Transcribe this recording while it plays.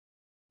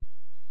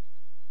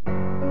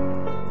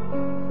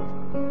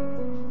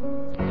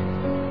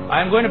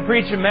I'm going to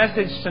preach a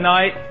message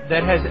tonight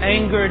that has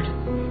angered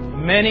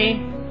many,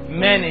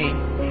 many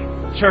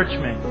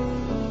churchmen.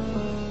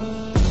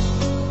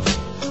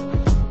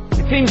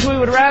 It seems we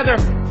would rather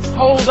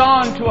hold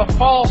on to a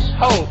false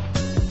hope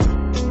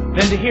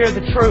than to hear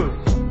the truth.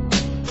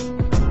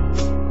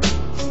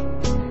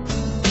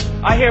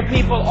 I hear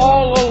people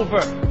all over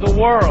the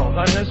world,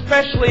 and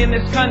especially in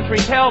this country,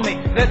 tell me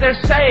that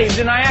they're saved,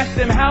 and I ask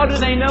them, how do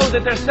they know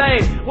that they're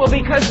saved? Well,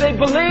 because they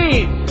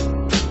believe.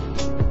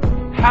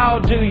 How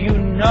do you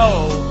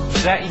know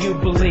that you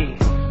believe?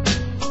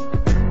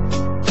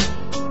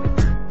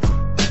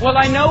 Well,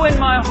 I know in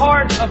my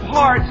heart of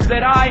hearts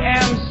that I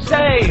am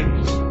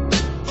saved.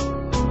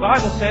 The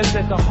Bible says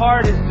that the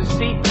heart is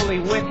deceitfully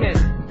wicked.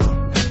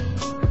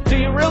 Do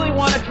you really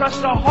want to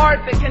trust a heart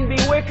that can be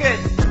wicked?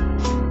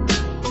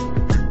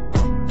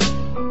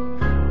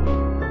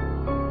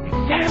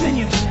 Examine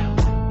yourself.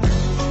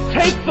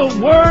 Take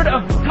the Word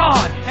of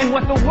God and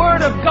what the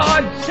Word of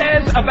God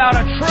says about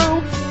a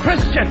true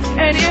Christian.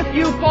 And if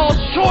you fall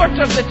short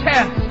of the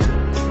test,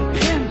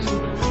 repent.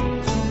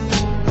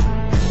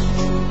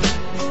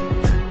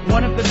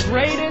 One of the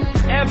greatest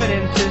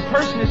evidences a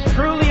person is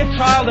truly a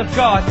child of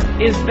God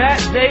is that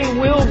they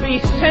will be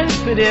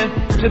sensitive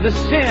to the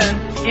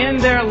sin in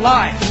their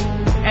life.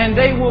 And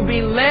they will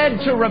be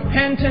led to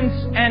repentance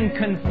and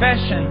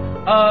confession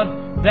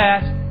of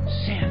that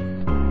sin.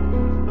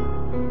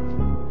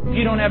 If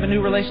you don't have a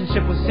new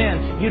relationship with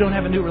sin, you don't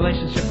have a new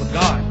relationship with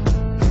God.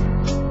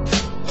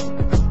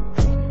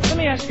 Let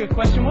me ask you a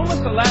question. When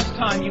was the last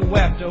time you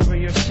wept over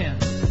your sin?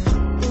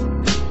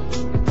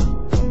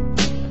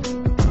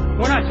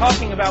 We're not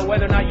talking about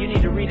whether or not you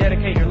need to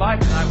rededicate your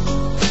life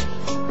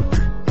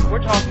tonight.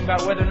 We're talking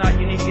about whether or not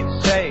you need to get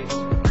saved.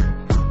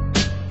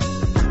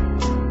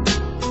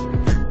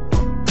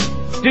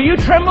 Do you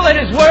tremble at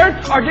His Word,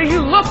 or do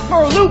you look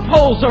for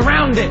loopholes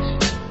around it?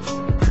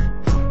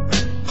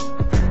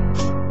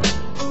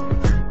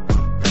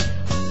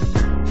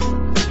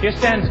 Here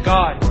stands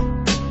God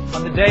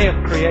on the day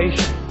of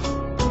creation.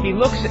 He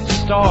looks at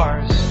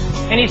stars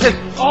and He says,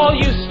 all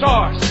you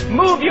stars,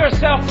 move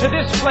yourself to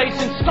this place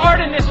and start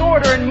in this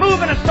order and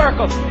move in a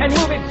circle and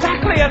move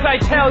exactly as I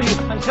tell you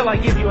until I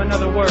give you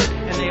another word.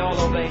 And they all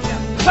obey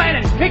Him.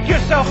 Planets, pick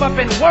yourself up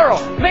and whirl.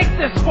 Make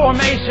this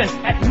formation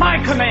at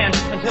my command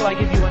until I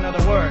give you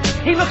another word.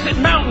 He looks at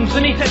mountains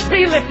and He says,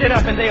 be lifted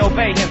up, and they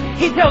obey Him.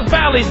 He tells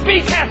valleys, be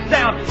cast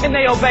down, and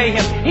they obey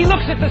Him. He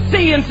looks at the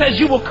sea and says,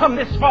 you will come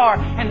this far,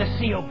 and the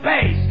sea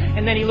obeys.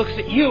 And then He looks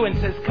at you and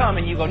says, come,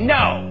 and you go,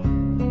 no.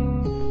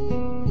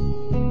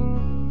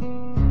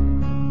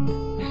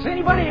 Does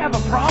anybody have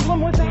a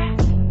problem with that?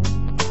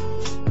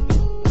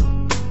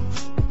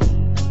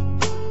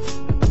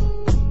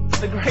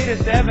 The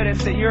greatest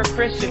evidence that you're a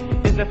Christian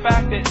is the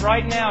fact that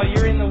right now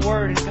you're in the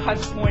Word and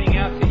God's pointing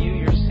out to you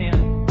your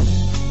sin.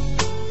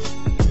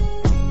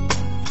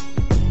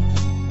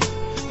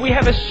 We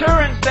have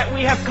assurance that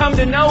we have come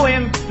to know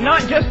Him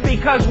not just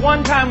because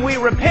one time we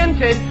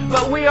repented,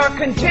 but we are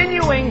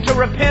continuing to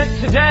repent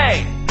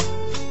today.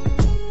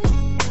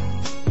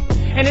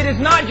 And it is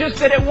not just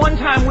that at one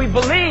time we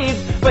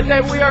believed, but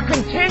that we are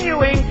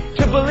continuing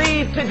to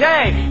believe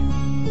today.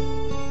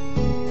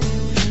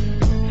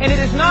 And it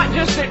is not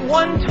just at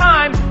one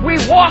time we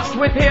walked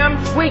with Him,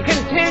 we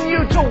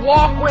continue to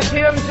walk with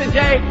Him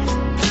today.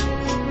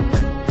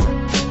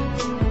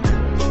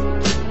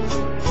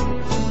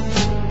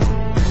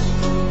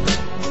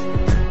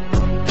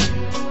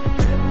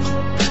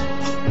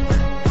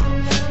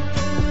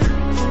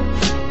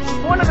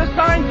 One of the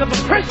signs of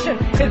a Christian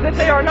is that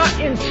they are not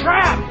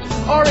entrapped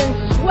or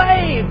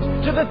enslaved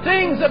to the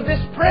things of this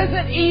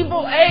present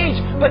evil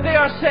age, but they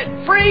are set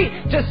free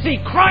to see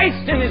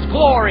Christ in His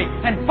glory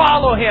and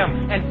follow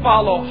Him and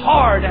follow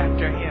hard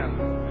after Him.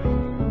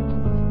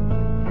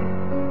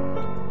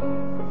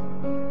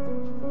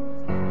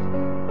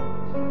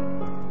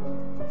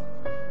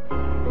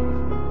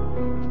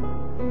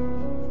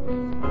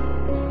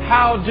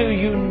 How do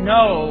you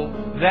know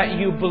that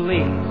you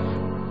believe?